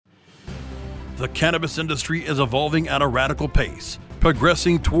The cannabis industry is evolving at a radical pace,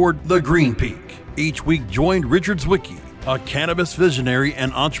 progressing toward the green peak. Each week, join Richard Zwicky, a cannabis visionary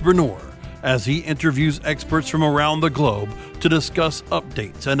and entrepreneur, as he interviews experts from around the globe to discuss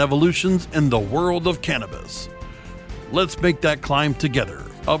updates and evolutions in the world of cannabis. Let's make that climb together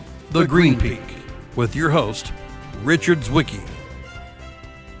up the green peak with your host, Richard Zwicky.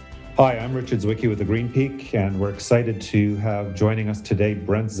 Hi, I'm Richard Zwicky with The Green Peak, and we're excited to have joining us today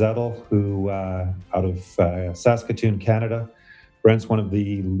Brent Zettel, who out of Saskatoon, Canada. Brent's one of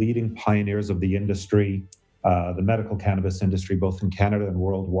the leading pioneers of the industry, the medical cannabis industry, both in Canada and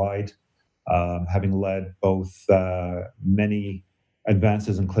worldwide, having led both many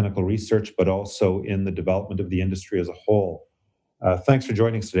advances in clinical research, but also in the development of the industry as a whole. Thanks for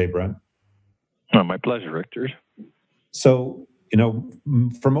joining us today, Brent. Oh, my pleasure, Richard. So,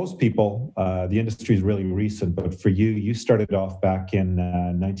 for most people, the industry is really recent, but for you, you started off back in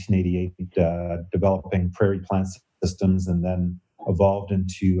 1988 developing prairie plant systems and then evolved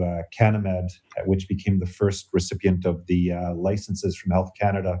into CanniMed, which became the first recipient of the licenses from Health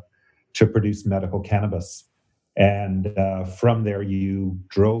Canada to produce medical cannabis. And from there, you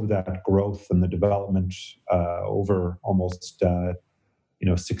drove that growth and the development over almost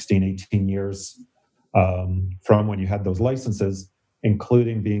 16, 18 years. From when you had those licenses,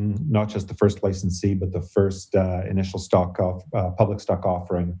 including being not just the first licensee, but the first initial public stock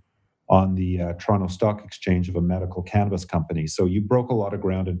offering on the Toronto Stock Exchange of a medical cannabis company. So you broke a lot of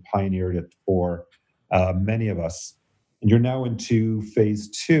ground and pioneered it for many of us. And you're now into phase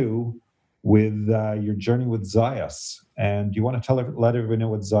 2 with your journey with Zias. And do you want to let everyone know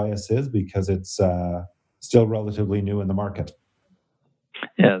what Zias is, because it's still relatively new in the market?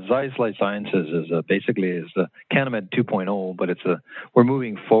 Yeah, Zias Life Sciences is basically CanniMed 2.0, but we're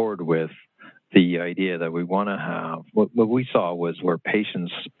moving forward with the idea that we want to have. What we saw was where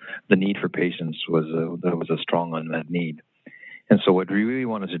the need for patients there was a strong unmet need, and so what we really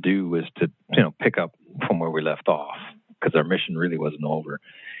wanted to do was to pick up from where we left off, because our mission really wasn't over.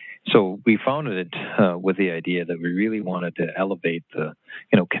 So we founded it with the idea that we really wanted to elevate the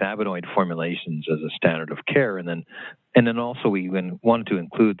cannabinoid formulations as a standard of care, and then also we wanted to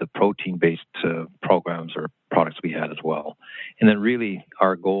include the protein-based programs or products we had as well. And then really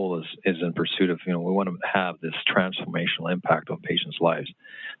our goal is in pursuit of we want to have this transformational impact on patients' lives.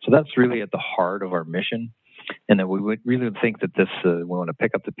 So that's really at the heart of our mission. And then we would really think that we want to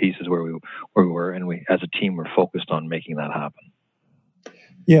pick up the pieces where we were, and we as a team we're focused on making that happen.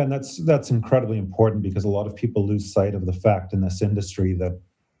 Yeah, and that's incredibly important, because a lot of people lose sight of the fact in this industry that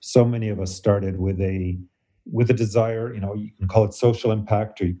so many of us started with a desire, you can call it social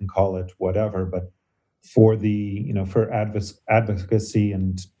impact or you can call it whatever, but for for advocacy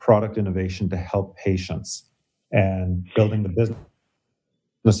and product innovation to help patients, and building the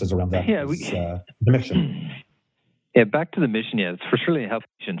businesses around that is the mission. Yeah, back to the mission. Yeah, it's for surely help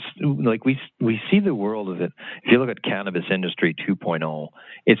patients. Like we see the world of it. If you look at cannabis industry 2.0,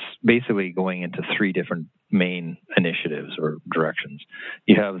 it's basically going into 3 different main initiatives or directions.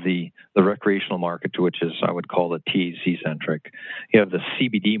 You have the recreational market, which is, I would call it THC centric. You have the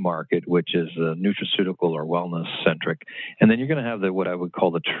CBD market, which is nutraceutical or wellness centric, and then you're going to have what I would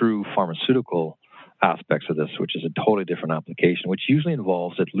call the true pharmaceutical aspects of this, which is a totally different application, which usually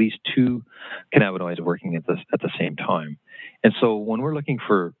involves at least 2 cannabinoids working at the same time. And so when we're looking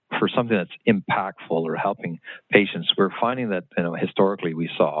for something that's impactful or helping patients, we're finding that historically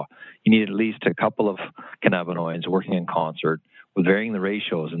we saw you need at least a couple of cannabinoids working in concert with varying the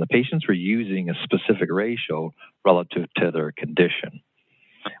ratios, and the patients were using a specific ratio relative to their condition.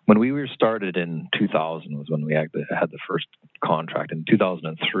 When we were started in 2000 was when we had the first contract. In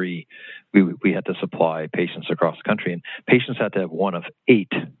 2003, we had to supply patients across the country, and patients had to have one of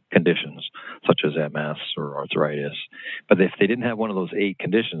 8 conditions, such as MS or arthritis. But if they didn't have one of those 8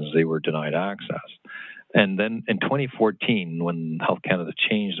 conditions, they were denied access. And then in 2014, when Health Canada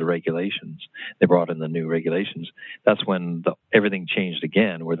changed the regulations, they brought in the new regulations. That's when everything changed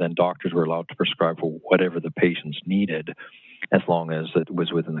again, where then doctors were allowed to prescribe for whatever the patients needed, as long as it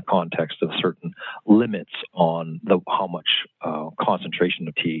was within the context of certain limits on how much concentration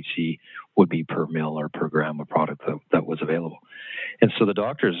of THC would be per mil or per gram of product that was available. And so the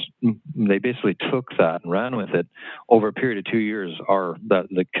doctors, they basically took that and ran with it. Over a period of 2 years,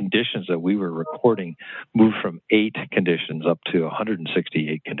 the conditions that we were recording moved from 8 conditions up to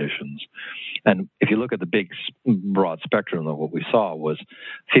 168 conditions. And if you look at the big, broad spectrum of what we saw was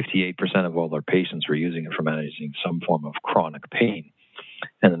 58% of all our patients were using it for managing some form of chronic pain,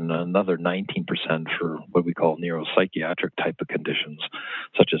 and then another 19% for what we call neuropsychiatric type of conditions,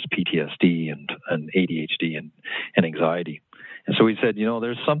 such as PTSD and ADHD and anxiety. And so we said,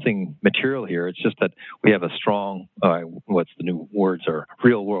 there's something material here. It's just that we have a strong, what's the new words are,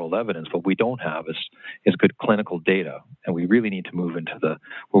 real world evidence. What we don't have is good clinical data. And we really need to move into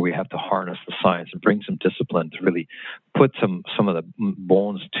where we have to harness the science and bring some discipline to really put some of the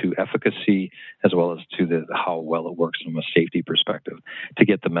bones to efficacy as well as to how well it works from a safety perspective to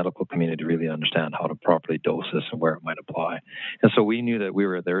get the medical community to really understand how to properly dose this and where it might apply. And so we knew that we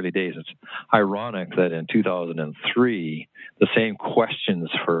were at the early days. It's ironic that in 2003, the same questions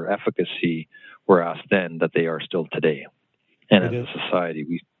for efficacy were asked then that they are still today. And as a society,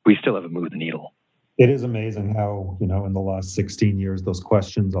 we still haven't moved the needle. It is amazing how, in the last 16 years, those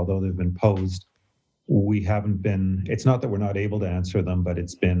questions, although they've been posed, we haven't been, it's not that we're not able to answer them, but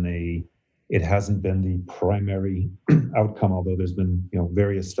it hasn't been the primary outcome, although there's been,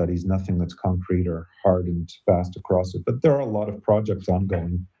 various studies, nothing that's concrete or hard and fast across it. But there are a lot of projects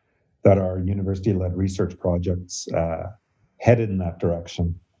ongoing that are university-led research projects headed in that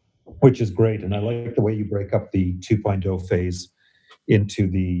direction, which is great. And I like the way you break up the 2.0 phase into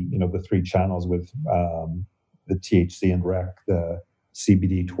the three channels with the THC and rec, the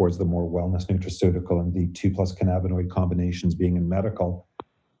CBD towards the more wellness nutraceutical, and the 2+ cannabinoid combinations being in medical.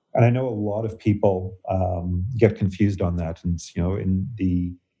 And I know a lot of people get confused on that. And, in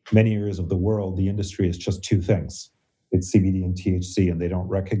the many areas of the world, the industry is just two things. It's CBD and THC, and they don't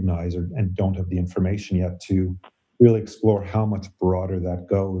recognize and don't have the information yet to really explore how much broader that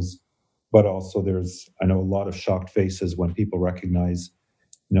goes. But also I know a lot of shocked faces when people recognize,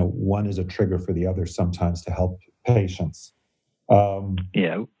 one is a trigger for the other sometimes to help patients.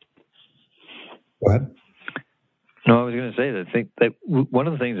 Yeah. Go ahead. No, I was going to say that I think that one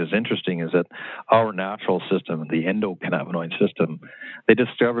of the things that's interesting is that our natural system, the endocannabinoid system, they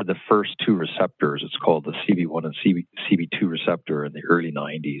discovered the first two receptors. It's called the CB1 and CB2 receptor in the early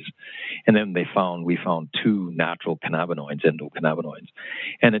 90s. And then we found two natural cannabinoids, endocannabinoids.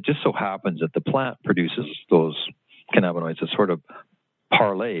 And it just so happens that the plant produces those cannabinoids that sort of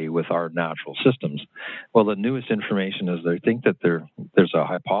parlay with our natural systems. Well, the newest information is they think that there's a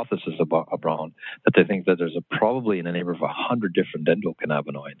hypothesis around that they think that there's probably in the neighborhood of 100 different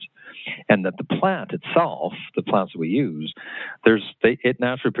endocannabinoids, and that the plant itself, the plants that we use, it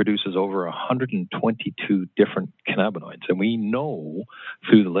naturally produces over 122 different cannabinoids, and we know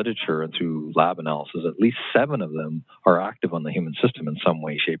through the literature and through lab analysis at least 7 of them are active on the human system in some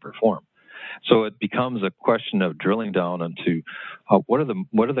way, shape, or form. So it becomes a question of drilling down into what are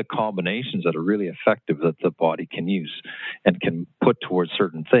the combinations that are really effective that the body can use and can put towards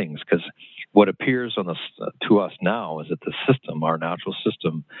certain things. Because what appears to us now is that the system, our natural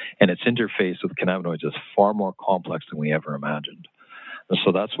system, and its interface with cannabinoids is far more complex than we ever imagined. And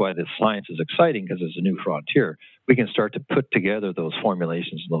so that's why this science is exciting, because it's a new frontier. We can start to put together those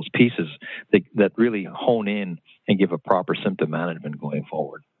formulations and those pieces that really hone in and give a proper symptom management going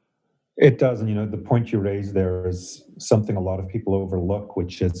forward. It does. And, the point you raised there is something a lot of people overlook,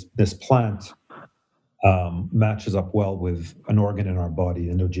 which is this plant matches up well with an organ in our body,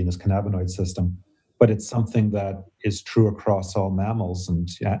 the endogenous cannabinoid system. But it's something that is true across all mammals and,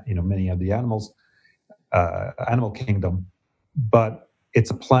 many of the animal kingdom. But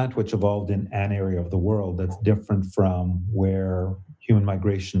it's a plant which evolved in an area of the world that's different from where human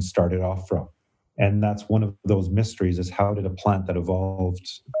migration started off from. And that's one of those mysteries, is how did a plant that evolved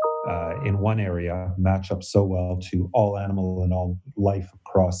in one area match up so well to all animal and all life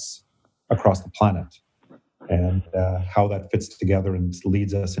across the planet? And how that fits together and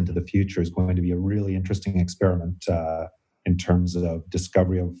leads us into the future is going to be a really interesting experiment in terms of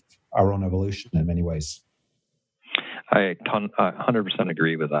discovery of our own evolution in many ways. I 100%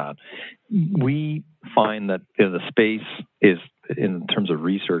 agree with that. We find that the space is, in terms of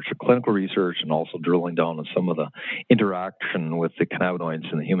research, clinical research, and also drilling down on some of the interaction with the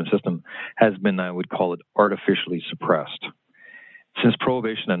cannabinoids in the human system, has been, I would call it, artificially suppressed. Since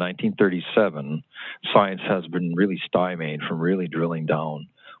Prohibition in 1937, science has been really stymied from really drilling down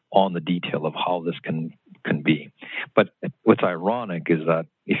on the detail of how this can be. But what's ironic is that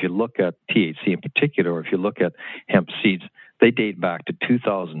if you look at THC in particular, or if you look at hemp seeds, they date back to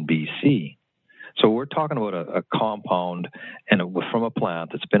 2000 BC. So we're talking about a compound from a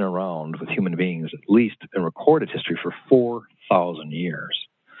plant that's been around with human beings, at least in recorded history, for 4,000 years.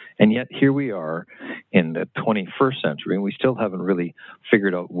 And yet here we are in the 21st century, and we still haven't really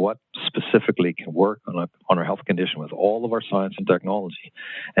figured out what specifically can work on our health condition with all of our science and technology.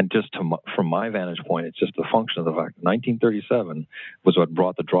 And just from my vantage point, it's just a function of the fact that 1937 was what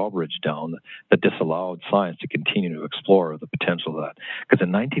brought the drawbridge down that disallowed science to continue to explore the potential of that. Because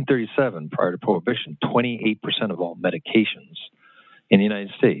in 1937, prior to Prohibition, 28% of all medications in the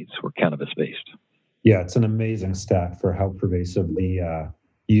United States were cannabis-based. Yeah, it's an amazing stat for how pervasive the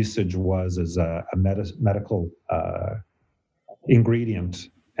usage was as a medical ingredient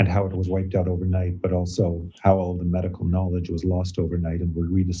and how it was wiped out overnight, but also how all the medical knowledge was lost overnight and we're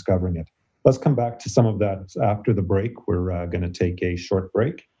rediscovering it. Let's come back to some of that after the break. We're going to take a short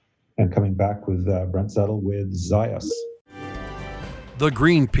break and coming back with Brent Zettel with Zios. The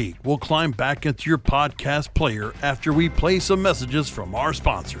Green Peak will climb back into your podcast player after we play some messages from our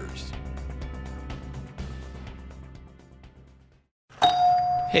sponsors.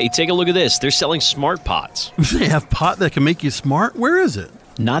 Hey, take a look at this. They're selling smart pots. They have pot that can make you smart? Where is it?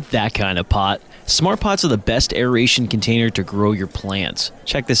 Not that kind of pot. Smart pots are the best aeration container to grow your plants.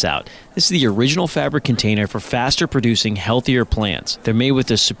 Check this out. This is the original fabric container for faster producing, healthier plants. They're made with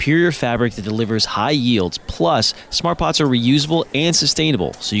a superior fabric that delivers high yields. Plus, smart pots are reusable and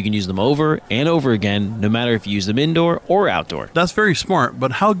sustainable, so you can use them over and over again, no matter if you use them indoor or outdoor. That's very smart,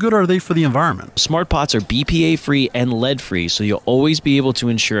 but how good are they for the environment? Smart pots are BPA-free and lead-free, so you'll always be able to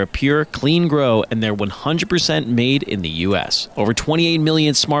ensure a pure, clean grow, and they're 100% made in the U.S. Over 28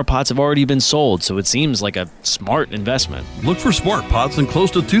 million smart pots have already been sold, so it seems like a smart investment. Look for smart pots in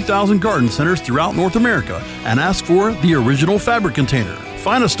close to 2,000 garden centers throughout North America and ask for the original fabric container.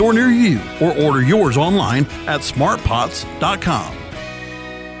 Find a store near you or order yours online at smartpots.com.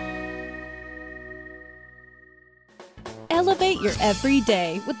 Elevate your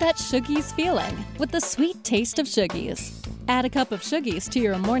everyday with that Shoogies feeling with the sweet taste of Shoogies. Add a cup of Shoogies to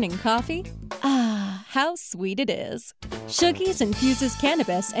your morning coffee. Ah, how sweet it is. Shoogies infuses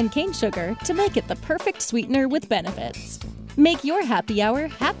cannabis and cane sugar to make it the perfect sweetener with benefits. Make your happy hour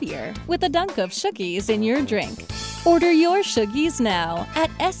happier with a dunk of Shoogies in your drink. Order your Shoogies now at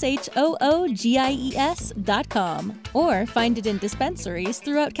shoogies.com or find it in dispensaries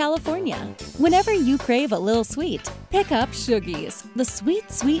throughout California. Whenever you crave a little sweet, pick up Shoogies, the sweet,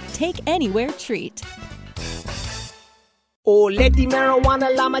 sweet take-anywhere treat. Oh, let the marijuana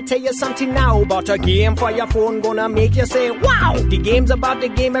llama tell you something now about a game for your phone gonna make you say, wow! The game's about the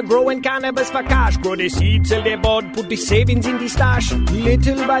game of growing cannabis for cash. Grow the seed, sell the bud, put the savings in the stash.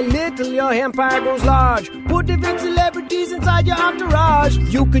 Little by little, your empire grows large. Put the big celebrities inside your entourage.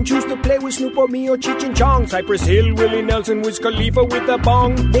 You can choose to play with Snoop or me or Cheech and Chong, Cypress Hill, Willie Nelson, Wiz Khalifa with a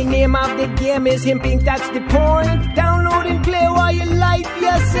bong. The name of the game is Hemp Inc., that's the point. Download and play while you light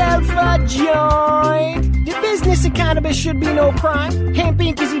yourself a joint. The business of cannabis should be no crime. Hemp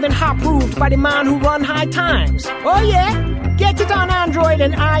Inc. is even hot-proofed by the man who run High Times. Oh yeah? Get it on Android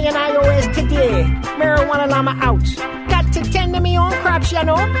and iOS today. Marijuana llama out. Got to tend to me own crops, you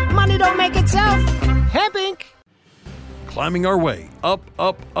know. Money don't make itself. Hemp Inc. Climbing our way up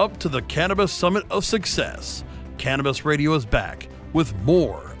to the Cannabis Summit of Success. Cannabis Radio is back with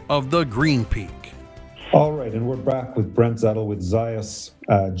more of the Green Peak. All right, and we're back with Brent Zettel with Zios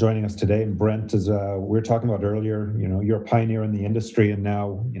joining us today. And Brent, as we were talking about earlier, you're a pioneer in the industry, and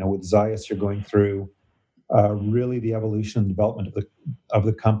now, with Zios, you're going through really the evolution and development of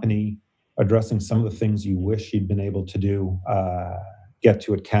the company, addressing some of the things you wish you'd been able to do, get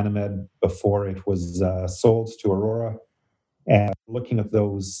to at CanniMed before it was sold to Aurora, and looking at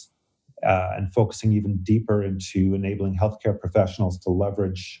those and focusing even deeper into enabling healthcare professionals to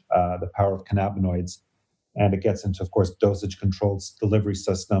leverage the power of cannabinoids. And it gets into, of course, dosage-controlled delivery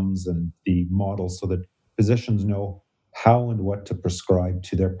systems and the models so that physicians know how and what to prescribe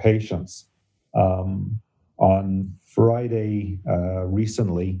to their patients. On Friday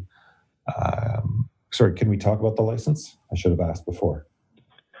recently, can we talk about the license? I should have asked before.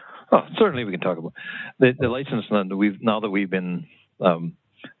 Oh, certainly we can talk about the license. Now that we've been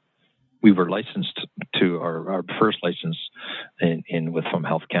we were licensed to our first license from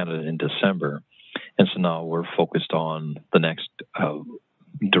Health Canada in December. And so now we're focused on the next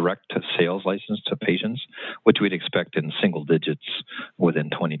direct sales license to patients, which we'd expect in single digits within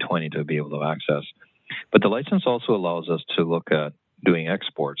 2020 to be able to access. But the license also allows us to look at doing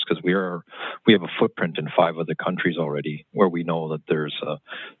exports because we have a footprint in 5 other countries already where we know that there's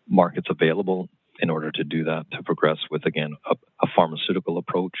markets available in order to do that, to progress with, again, a pharmaceutical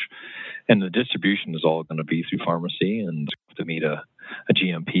approach. And the distribution is all going to be through pharmacy and to meet a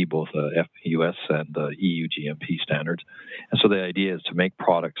GMP, both US and EU GMP standards. And so the idea is to make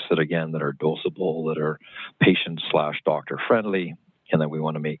products that are dosable, that are patient/doctor friendly, and that we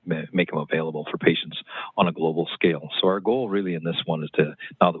want to make them available for patients on a global scale. So our goal really in this one is to,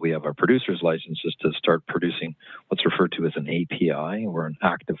 now that we have our producer's license, is to start producing what's referred to as an API, or an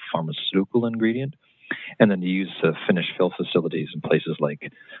active pharmaceutical ingredient, and then to use finished fill facilities in places like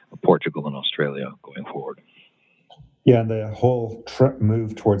Portugal and Australia going forward. Yeah, and the whole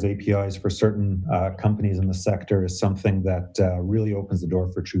move towards APIs for certain companies in the sector is something that really opens the door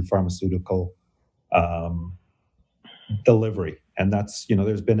for true pharmaceutical delivery. And that's,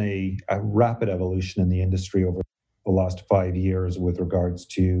 there's been a rapid evolution in the industry over the last 5 years with regards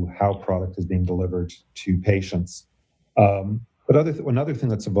to how product is being delivered to patients. But another thing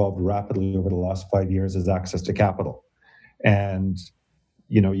that's evolved rapidly over the last 5 years is access to capital. And,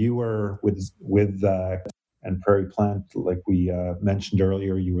 you were with and Prairie Plant, like we mentioned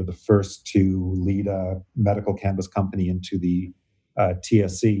earlier, you were the first to lead a medical cannabis company into the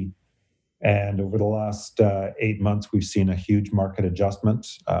TSC. And over the last 8 months, we've seen a huge market adjustment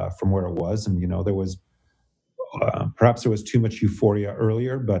from where it was. And, there was perhaps there was too much euphoria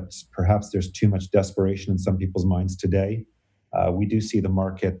earlier, but perhaps there's too much desperation in some people's minds today. We do see the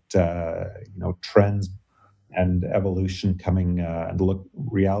market, trends and evolution coming. And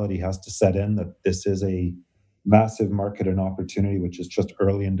reality has to set in that this is a massive market and opportunity, which is just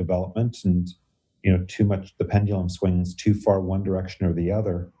early in development. And, too much, the pendulum swings too far one direction or the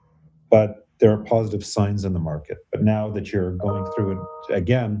other. But there are positive signs in the market. But now that you're going through it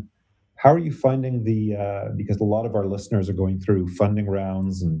again, how are you finding because a lot of our listeners are going through funding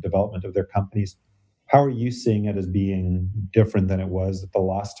rounds and development of their companies, how are you seeing it as being different than it was the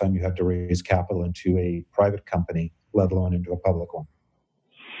last time you had to raise capital into a private company, let alone into a public one?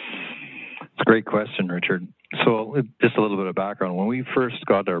 It's a great question, Richard. So just a little bit of background. When we first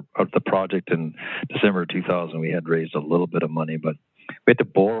got the project in December 2000, we had raised a little bit of money, but we had to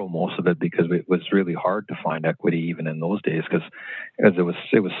borrow most of it because it was really hard to find equity even in those days because it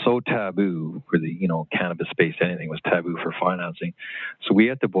was so taboo for the cannabis space. Anything was taboo for financing, so we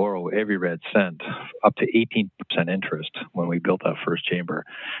had to borrow every red cent, up to 18% interest when we built that first chamber,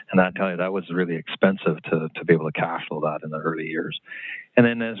 and I tell you that was really expensive to be able to cash flow that in the early years. And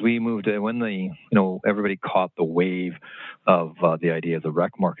then as we moved in, when everybody caught the wave of the idea of the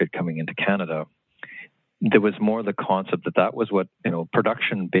rec market coming into Canada, there was more the concept that was what,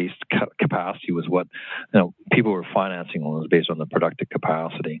 production-based capacity was what, people were financing was based on the productive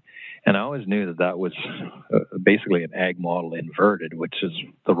capacity. And I always knew that was basically an ag model inverted, which is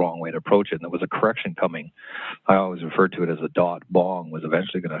the wrong way to approach it. And there was a correction coming. I always referred to it as a dot bong was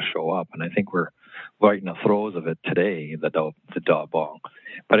eventually going to show up. And I think we're right in the throes of it today, the dot bong.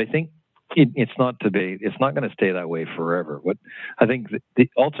 But I think it's not going to stay that way forever. What I think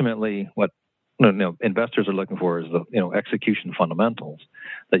ultimately what investors are looking for is the execution fundamentals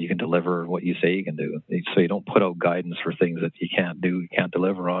that you can deliver what you say you can do. So you don't put out guidance for things that you can't do, you can't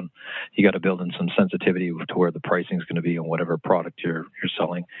deliver on. You got to build in some sensitivity to where the pricing is going to be on whatever product you're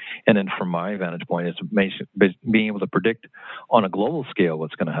selling. And then from my vantage point, it's being able to predict on a global scale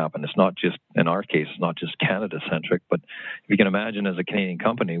what's going to happen. It's not just, in our case, it's not just Canada centric, but if you can imagine as a Canadian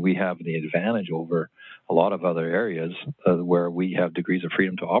company, we have the advantage over a lot of other areas where we have degrees of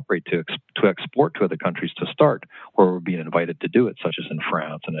freedom to operate, to export to other countries to start, where we're being invited to do it, such as in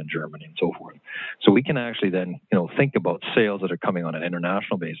France and in Germany and so forth. So we can actually then, think about sales that are coming on an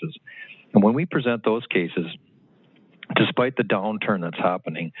international basis. And when we present those cases, despite the downturn that's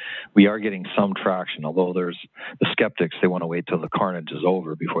happening, we are getting some traction, although there's the skeptics, they want to wait till the carnage is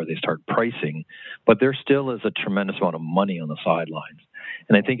over before they start pricing. But there still is a tremendous amount of money on the sidelines.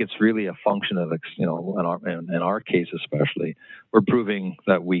 And I think it's really a function of, in our case especially, we're proving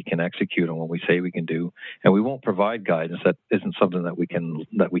that we can execute on what we say we can do, and we won't provide guidance that isn't something that we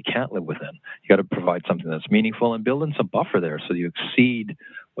can't live within. You got to provide something that's meaningful and build in some buffer there so you exceed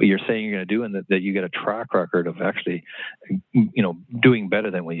what you're saying you're going to do, and that you get a track record of actually, doing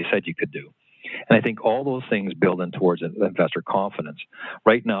better than what you said you could do. And I think all those things build in towards investor confidence.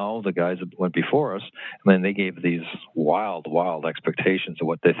 Right now, the guys that went before us, and then they gave these wild expectations of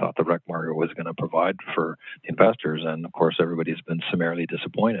what they thought the rec market was going to provide for investors. And of course, everybody's been summarily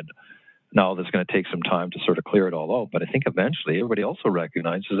disappointed. Now, there's going to take some time to sort of clear it all out. But I think eventually everybody also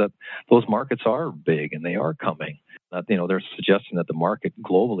recognizes that those markets are big and they are coming. That, they're suggesting that the market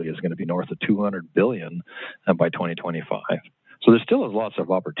globally is going to be north of $200 billion by 2025. So there still is lots of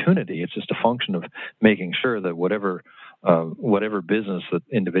opportunity. It's just a function of making sure that whatever business that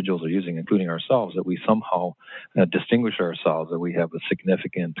individuals are using, including ourselves, that we somehow distinguish ourselves, that we have a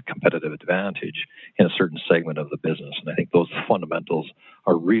significant competitive advantage in a certain segment of the business. And I think those fundamentals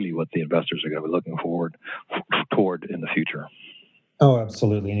are really what the investors are going to be looking toward in the future. Oh,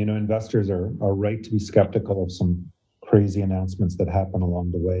 absolutely. And, investors are right to be skeptical of some crazy announcements that happen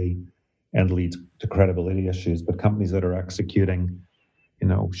along the way and leads to credibility issues. But companies that are executing,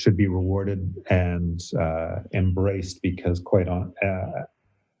 should be rewarded and embraced, because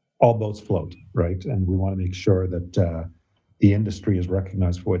all boats float, right? And we want to make sure that the industry is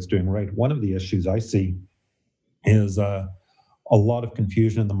recognized for what it's doing right. One of the issues I see is a lot of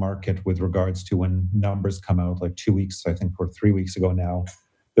confusion in the market with regards to when numbers come out, like 2 weeks, I think, or 3 weeks ago now,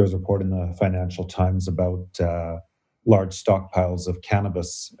 there was a report in the Financial Times about large stockpiles of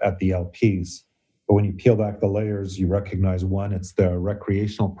cannabis at the LPs. But when you peel back the layers, you recognize, one, it's the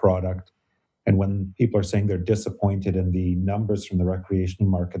recreational product. And when people are saying they're disappointed in the numbers from the recreational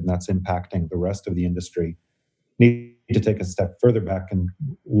market, and that's impacting the rest of the industry, need to take a step further back and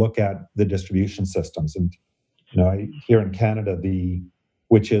look at the distribution systems. And here in Canada,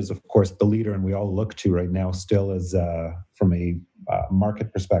 which is of course the leader, and we all look to right now, still is from a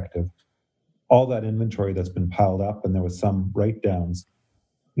market perspective, all that inventory that's been piled up, and there was some write-downs.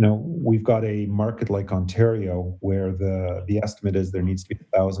 We've got a market like Ontario where the estimate is there needs to be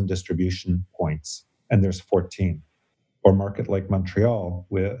 1,000 distribution points, and there's 14. Or a market like Montreal,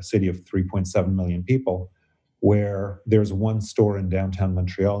 a city of 3.7 million people, where there's one store in downtown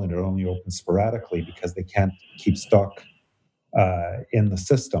Montreal and it only opens sporadically because they can't keep stock in the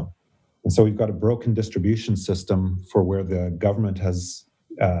system. And so we've got a broken distribution system for where the government has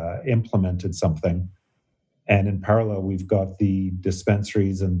implemented something. And in parallel, we've got the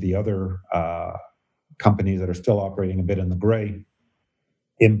dispensaries and the other companies that are still operating a bit in the gray,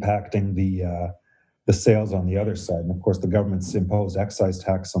 impacting the sales on the other side. And of course, the government's imposed excise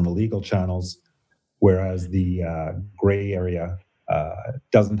tax on the legal channels, whereas the gray area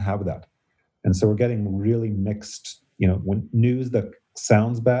doesn't have that. And so we're getting really mixed, when news that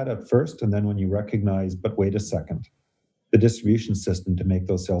sounds bad at first, and then when you recognize, but wait a second, the distribution system to make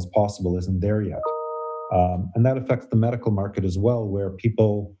those sales possible isn't there yet. And that affects the medical market as well, where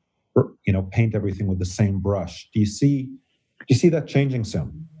people, paint everything with the same brush. Do you see that changing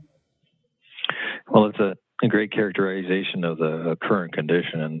soon? Well, it's a great characterization of the current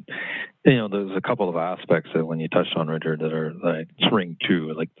condition, and there's a couple of aspects that when you touched on, Richard, that ring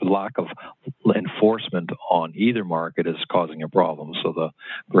true. Like the lack of enforcement on either market is causing a problem. So the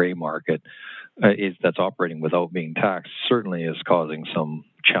gray market that's operating without being taxed certainly is causing some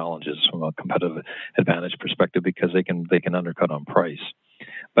challenges from a competitive advantage perspective because they can undercut on price.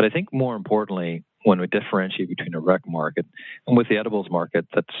 But I think more importantly, when we differentiate between a rec market and with the edibles market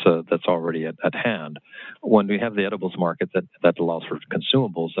that's already at hand, when we have the edibles market that allows for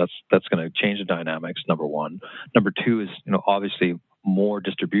consumables, that's going to change the dynamics, number one. Number two is, obviously more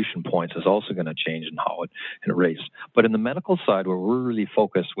distribution points is also going to change in how it rates. But in the medical side, where we're really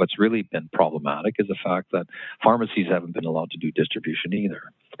focused, what's really been problematic is the fact that pharmacies haven't been allowed to do distribution either,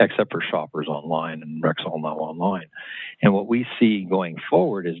 except for shoppers online, and Rexall now online. And what we see going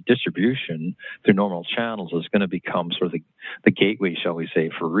forward is distribution through normal channels is going to become sort of the gateway, shall we say,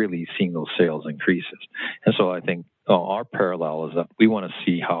 for really seeing those sales increases. And so I think our parallel is that we want to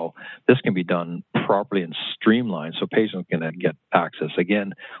see how this can be done properly and streamlined so patients can then get access,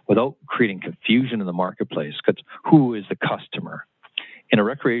 again, without creating confusion in the marketplace, because who is the customer? In a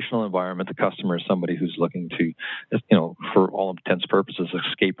recreational environment, the customer is somebody who's looking to, for all intents and purposes,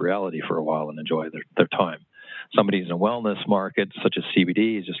 escape reality for a while and enjoy their time. Somebody in a wellness market, such as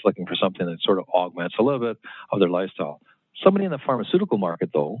CBD, is just looking for something that sort of augments a little bit of their lifestyle. Somebody in the pharmaceutical market,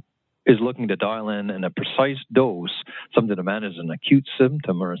 though, is looking to dial in a precise dose, something to manage an acute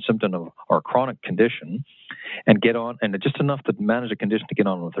symptom or a symptom of or a chronic condition, and get on, and just enough to manage a condition to get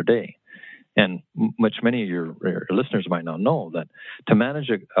on with their day. And which many of your listeners might not know, that to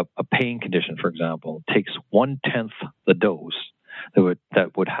manage a pain condition, for example, takes 1/10 the dose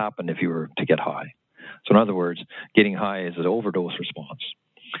that would happen if you were to get high. So in other words, getting high is an overdose response.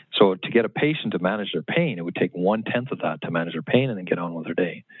 So to get a patient to manage their pain, it would take 1/10 of that to manage their pain and then get on with their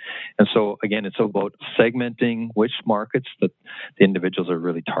day. And so again, it's about segmenting which markets that the individuals are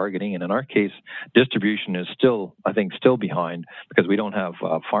really targeting. And in our case, distribution is still behind because we don't have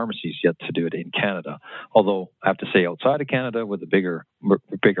pharmacies yet to do it in Canada. Although I have to say, outside of Canada, where the bigger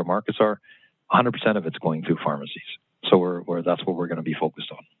markets are, 100% of it's going through pharmacies. So that's what we're going to be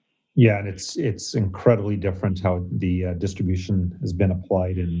focused on. Yeah, and it's incredibly different how the distribution has been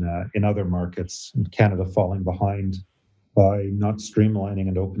applied in other markets. In Canada, falling behind by not streamlining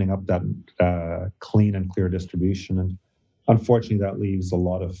and opening up that clean and clear distribution. And unfortunately, that leaves a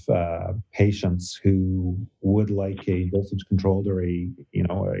lot of patients who would like a dosage controlled or a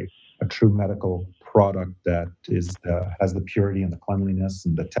true medical product that has the purity and the cleanliness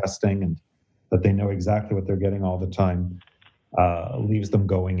and the testing, and that they know exactly what they're getting all the time. Leaves them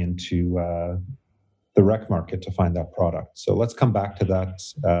going into the rec market to find that product. So let's come back to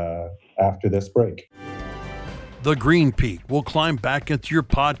that after this break. The Green Peak will climb back into your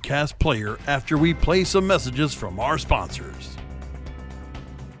podcast player after we play some messages from our sponsors.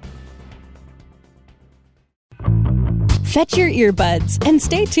 Fetch your earbuds and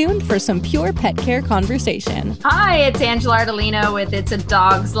stay tuned for some pure pet care conversation. Hi, it's Angela Ardolino with It's a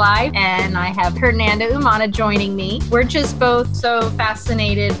Dog's Life, and I have Hernanda Umana joining me. We're just both so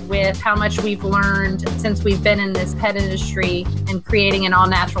fascinated with how much we've learned since we've been in this pet industry and creating an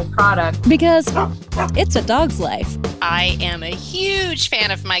all-natural product. Because it's a dog's life. I am a huge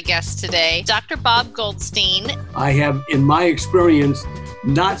fan of my guest today, Dr. Bob Goldstein. I have, in my experience,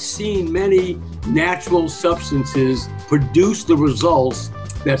 not seen many natural substances produce the results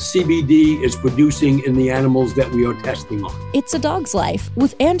that CBD is producing in the animals that we are testing on. It's a Dog's Life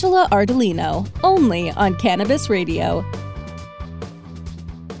with Angela Ardolino, only on Cannabis Radio.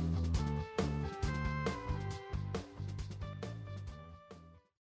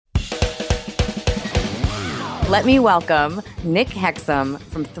 Let me welcome Nick Hexum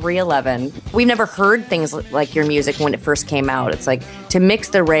from 311. We've never heard things like your music when it first came out. It's like to mix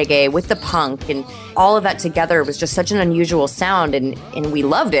the reggae with the punk and all of that together was just such an unusual sound, and we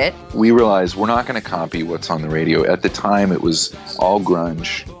loved it. We realized we're not going to copy what's on the radio. At the time, it was all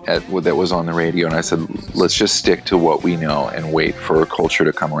grunge that was on the radio, and I said, let's just stick to what we know and wait for culture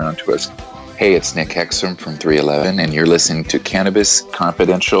to come around to us. Hey, it's Nick Hexum from 311, and you're listening to Cannabis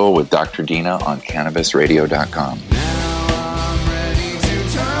Confidential with Dr. Dina on CannabisRadio.com.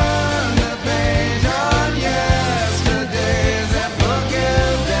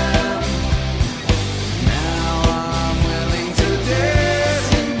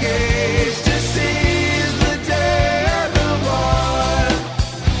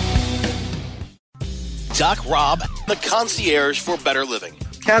 Doc Rob, the concierge for better living.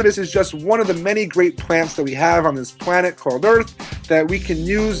 Cannabis is just one of the many great plants that we have on this planet called Earth that we can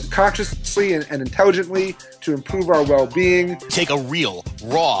use consciously and intelligently to improve our well-being. Take a real,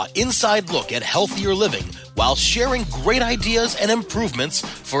 raw, inside look at healthier living while sharing great ideas and improvements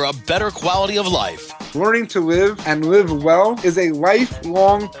for a better quality of life. Learning to live and live well is a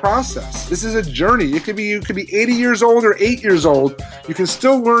lifelong process. This is a journey. You could be 80 years old or 8 years old. You can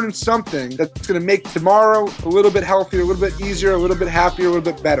still learn something that's going to make tomorrow a little bit healthier, a little bit easier, a little bit happier, a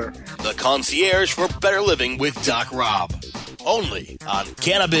little bit better. The concierge for better living with Doc Rob. Only on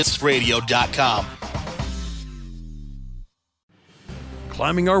CannabisRadio.com.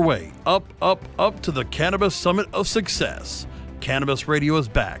 Climbing our way up, up, up to the Cannabis Summit of Success. Cannabis Radio is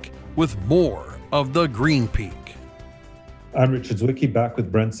back with more of the Green Peak. I'm Richard Zwicky, back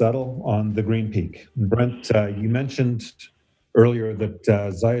with Brent Zettel on the Green Peak. Brent, you mentioned earlier that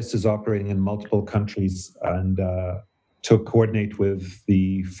Zias is operating in multiple countries and to coordinate with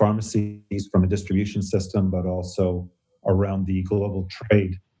the pharmacies from a distribution system, but also around the global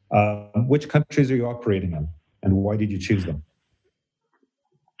trade. Which countries are you operating in, and why did you choose them?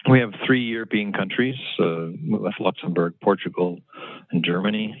 We have 3 European countries: Luxembourg, Portugal, and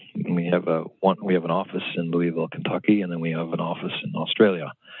Germany. And we have an office in Louisville, Kentucky, and then we have an office in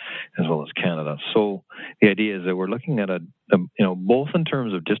Australia, as well as Canada. So the idea is that we're looking at both in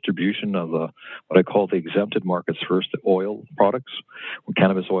terms of distribution of what I call the exempted markets first, the oil products, or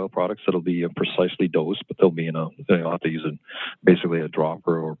cannabis oil products that'll be precisely dosed, but they'll be they'll have to use basically a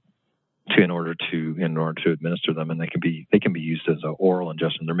dropper or in order to administer them, and they can be used as an oral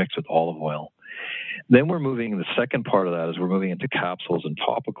ingestion. They're mixed with olive oil. Then we're moving. The second part of that is we're moving into capsules and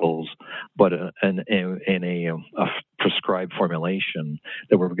topicals, but in a prescribed formulation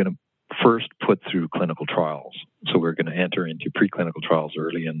that we're going to first put through clinical trials. So we're going to enter into preclinical trials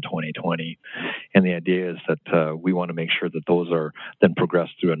early in 2020. And the idea is that we want to make sure that those are then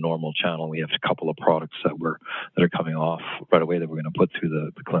progressed through a normal channel. We have a couple of products that are coming off right away that we're going to put through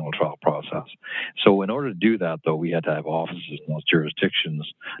the clinical trial process. So in order to do that, though, we had to have offices in those jurisdictions,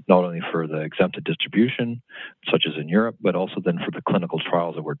 not only for the exempted distribution, such as in Europe, but also then for the clinical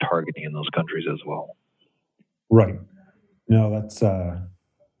trials that we're targeting in those countries as well. Right. No,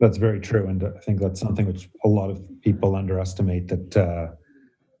 that's very true, and I think that's something which a lot of people underestimate, that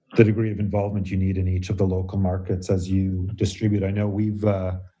the degree of involvement you need in each of the local markets as you distribute. I know we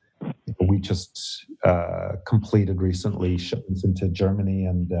just completed recently shipments into Germany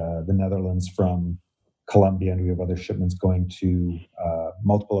and the Netherlands from Colombia, and we have other shipments going to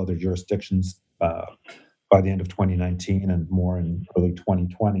multiple other jurisdictions by the end of 2019 and more in early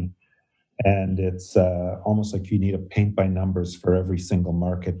 2020. And it's almost like you need a paint by numbers for every single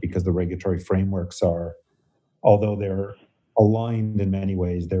market, because the regulatory frameworks are, although they're aligned in many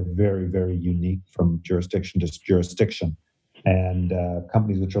ways, they're very, very unique from jurisdiction to jurisdiction. And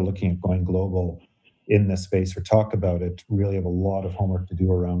companies which are looking at going global in this space or talk about it really have a lot of homework to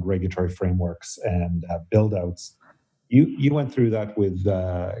do around regulatory frameworks and build-outs. You went through that with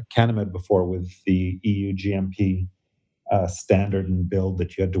Canamed before, with the EU GMP standard and build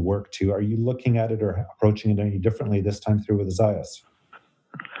that you had to work to. Are you looking at it or approaching it any differently this time through with Ezias?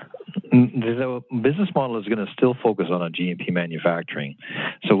 The business model is going to still focus on a GMP manufacturing.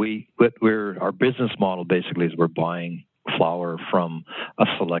 So our business model basically is we're buying flower from a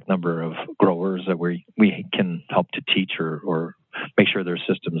select number of growers that we can help to teach or make sure their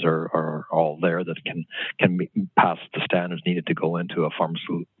systems are all there that can pass the standards needed to go into a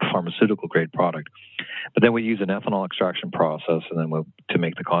pharmaceutical grade product. But then we use an ethanol extraction process and then to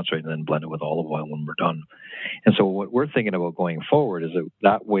make the concentrate and then blend it with olive oil when we're done. And so what we're thinking about going forward is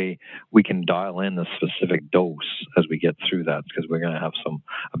that way we can dial in the specific dose as we get through that, because we're going to have some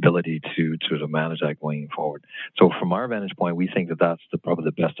ability to manage that going forward. So from our vantage point, we think that that's probably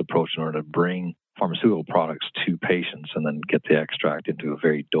the best approach in order to bring pharmaceutical products to patients and then get the extract into a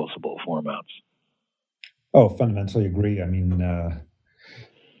very dosable formats. Oh, fundamentally agree. I mean,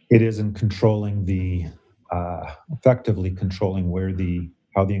 it isn't controlling effectively controlling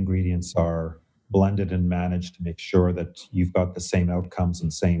how the ingredients are blended and managed to make sure that you've got the same outcomes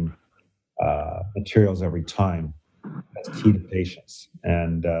and same materials every time. That's key to patients.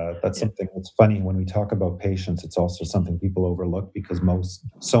 And that's something that's funny when we talk about patients. It's also something people overlook because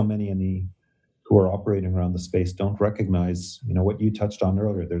so many who are operating around the space don't recognize, what you touched on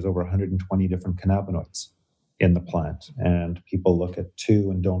earlier. There's over 120 different cannabinoids in the plant, and people look at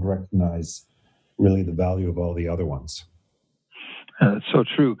 2 and don't recognize really the value of all the other ones. That's so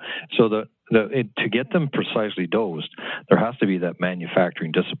true. So to get them precisely dosed, there has to be that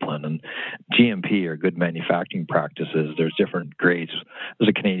manufacturing discipline. And GMP are good manufacturing practices. There's different grades. There's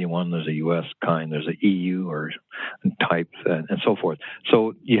a Canadian one, there's a U.S. kind, there's an EU or type, and so forth.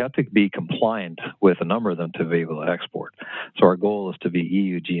 So you have to be compliant with a number of them to be able to export. So our goal is to be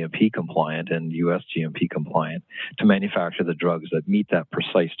EU GMP compliant and U.S. GMP compliant to manufacture the drugs that meet that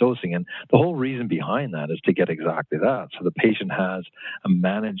precise dosing. And the whole reason behind that is to get exactly that. So the patient has a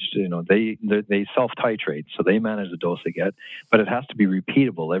managed, they self-titrate, so they manage the dose they get, but it has to be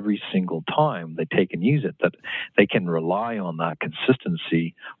repeatable every single time they take and use it, that they can rely on that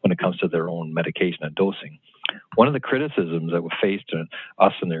consistency when it comes to their own medication and dosing. One of the criticisms that we faced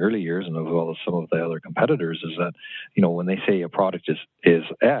us in the early years, and as well as some of the other competitors, is that, when they say a product is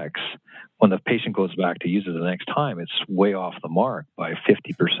X, when the patient goes back to use it the next time, it's way off the mark by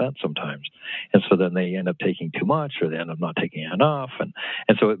 50% sometimes. And so then they end up taking too much, or they end up not taking enough. And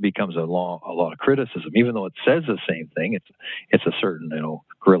so it becomes a lot of criticism, even though it says the same thing. It's a certain,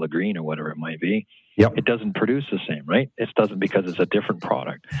 Gorilla Green or whatever it might be. Yep. It doesn't produce the same, right? It doesn't, because it's a different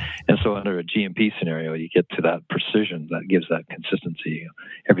product. And so under a GMP scenario, you get to that precision that gives that consistency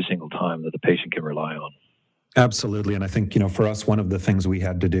every single time that the patient can rely on. Absolutely. And I think, for us, one of the things we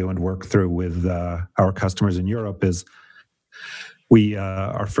had to do and work through with our customers in Europe is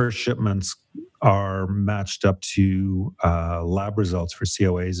our first shipments are matched up to lab results for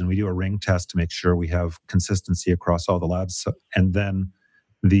COAs, and we do a ring test to make sure we have consistency across all the labs. And then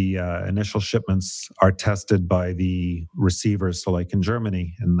the initial shipments are tested by the receivers, so like in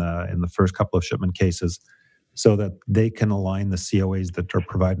Germany, in the first couple of shipment cases, so that they can align the COAs that are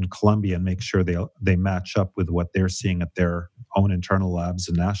provided in Colombia and make sure they match up with what they're seeing at their own internal labs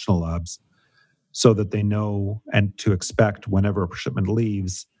and national labs, so that they know and to expect whenever a shipment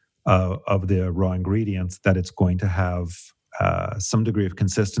leaves of the raw ingredients that it's going to have some degree of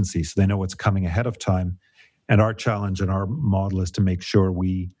consistency, so they know what's coming ahead of time. And our challenge and our model is to make sure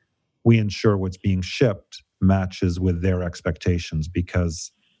we ensure what's being shipped matches with their expectations,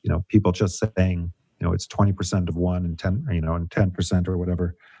 because people just saying it's 20% of one and 10% or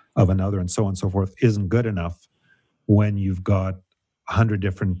whatever of another and so on and so forth isn't good enough when you've got 100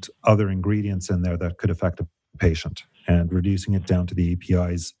 different other ingredients in there that could affect a patient. And reducing it down to the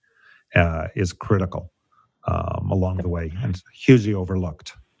APIs is critical along the way and hugely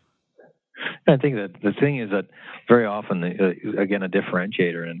overlooked. I think that the thing is that very often, again, a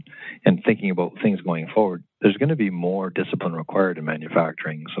differentiator and thinking about things going forward, there's going to be more discipline required in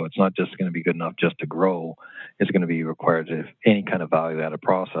manufacturing. So it's not just going to be good enough just to grow. It's going to be required to any kind of value-added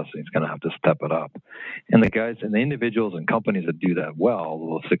processing. It's going to have to step it up. And the guys and the individuals and companies that do that well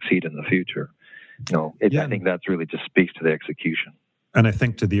will succeed in the future. I think that really just speaks to the execution. And I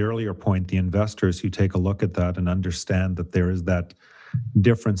think to the earlier point, the investors who take a look at that and understand that there is that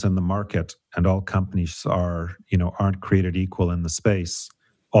difference in the market, and all companies aren't created equal in the space.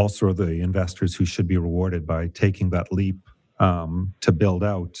 Also, the investors who should be rewarded by taking that leap to build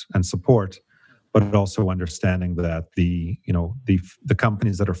out and support, but also understanding that the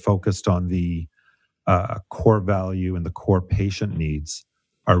companies that are focused on the core value and the core patient needs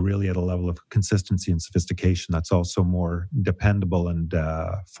are really at a level of consistency and sophistication that's also more dependable and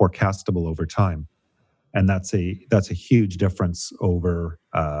forecastable over time. And that's a huge difference over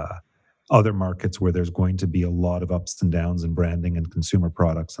other markets where there's going to be a lot of ups and downs in branding and consumer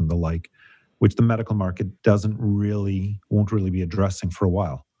products and the like, which the medical market won't really be addressing for a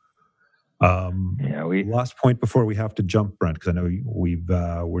while. Last point before we have to jump, Brent, because I know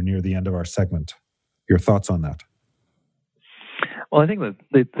we're near the end of our segment. Your thoughts on that? Well, I think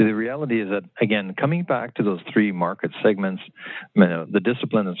the reality is that, again, coming back to those three market segments, the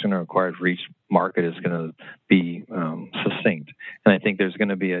discipline that's going to require for each market is going to be succinct. And I think there's going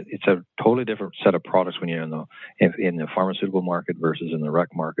to be it's a totally different set of products when you're in the pharmaceutical market versus in the rec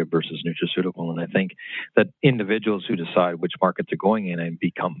market versus nutraceutical. And I think that individuals who decide which market they're going in and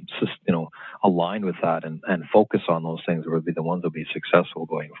become, aligned with that and focus on those things will be the ones that will be successful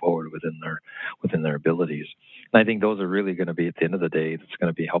going forward within their abilities. And I think those are really going to be, at the end of the day, that's going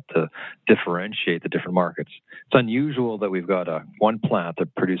to be help to differentiate the different markets. It's unusual that we've got one plant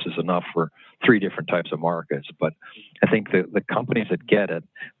that produces enough for three different types of markets, but I think the companies that get it,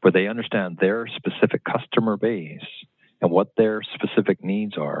 where they understand their specific customer base and what their specific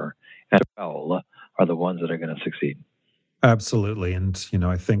needs are, as well, are the ones that are going to succeed. Absolutely, and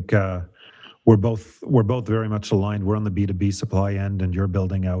I think we're both very much aligned. We're on the B2B supply end, and you're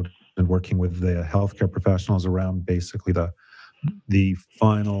building out and working with the healthcare professionals around basically the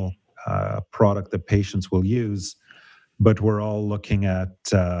final product that patients will use. But we're all looking at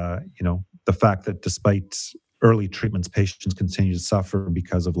the fact that despite early treatments, patients continue to suffer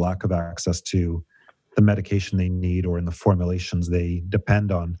because of lack of access to the medication they need or in the formulations they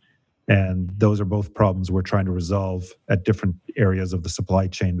depend on. And those are both problems we're trying to resolve at different areas of the supply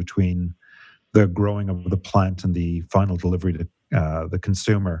chain between the growing of the plant and the final delivery to the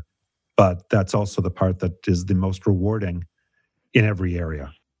consumer. But that's also the part that is the most rewarding in every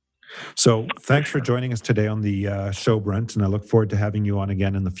area. So thanks for joining us today on the show, Brent, and I look forward to having you on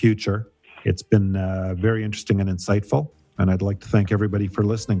again in the future. It's been very interesting and insightful, and I'd like to thank everybody for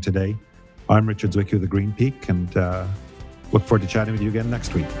listening today. I'm Richard Zwicky of the Green Peak, and look forward to chatting with you again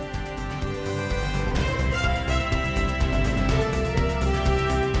next week.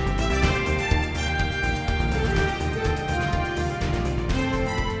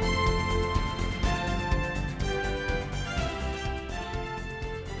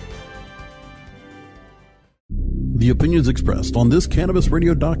 The opinions expressed on this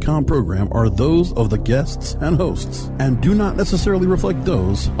CannabisRadio.com program are those of the guests and hosts and do not necessarily reflect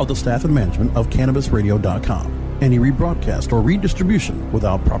those of the staff and management of CannabisRadio.com. Any rebroadcast or redistribution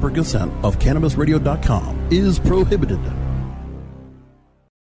without proper consent of CannabisRadio.com is prohibited.